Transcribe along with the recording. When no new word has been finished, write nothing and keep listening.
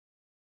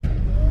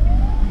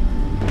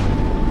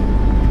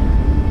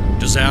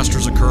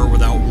disasters occur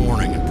without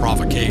warning and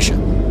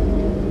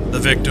provocation. The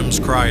victims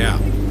cry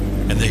out,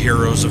 and the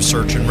heroes of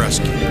search and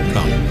rescue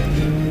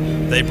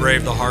come. They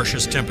brave the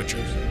harshest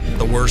temperatures,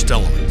 the worst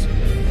elements,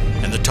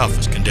 and the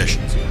toughest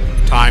conditions.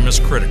 Time is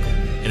critical,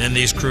 and in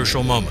these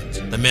crucial moments,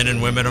 the men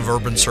and women of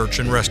urban search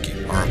and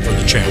rescue are up for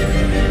the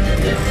challenge.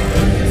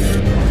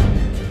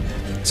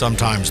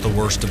 Sometimes the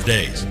worst of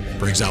days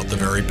brings out the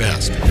very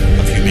best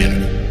of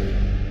humanity.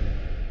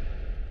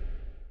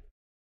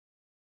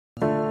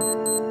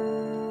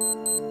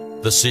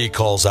 The sea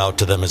calls out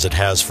to them as it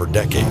has for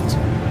decades,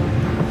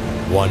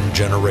 one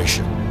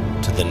generation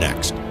to the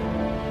next.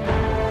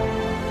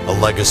 A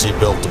legacy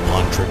built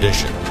upon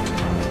tradition,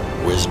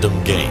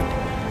 wisdom gained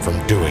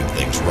from doing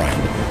things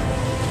right.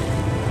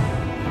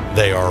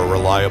 They are a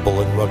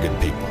reliable and rugged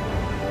people,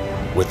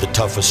 with the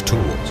toughest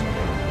tools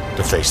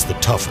to face the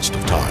toughest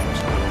of times.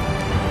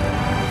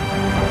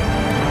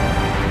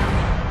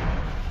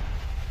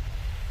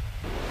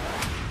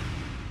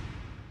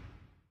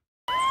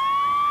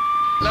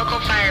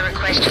 Local fire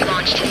request to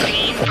launch to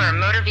scene for a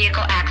motor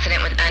vehicle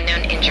accident with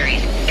unknown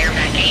injuries.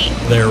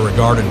 Airbag 8. They are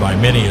regarded by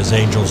many as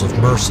angels of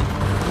mercy.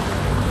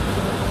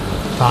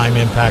 Time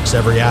impacts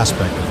every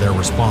aspect of their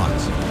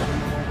response,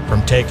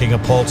 from taking a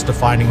pulse to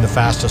finding the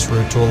fastest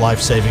route to a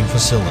life-saving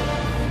facility.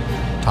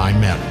 Time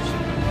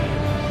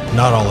matters.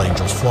 Not all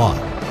angels fly,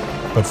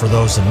 but for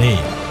those in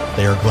need,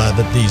 they are glad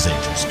that these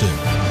angels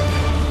do.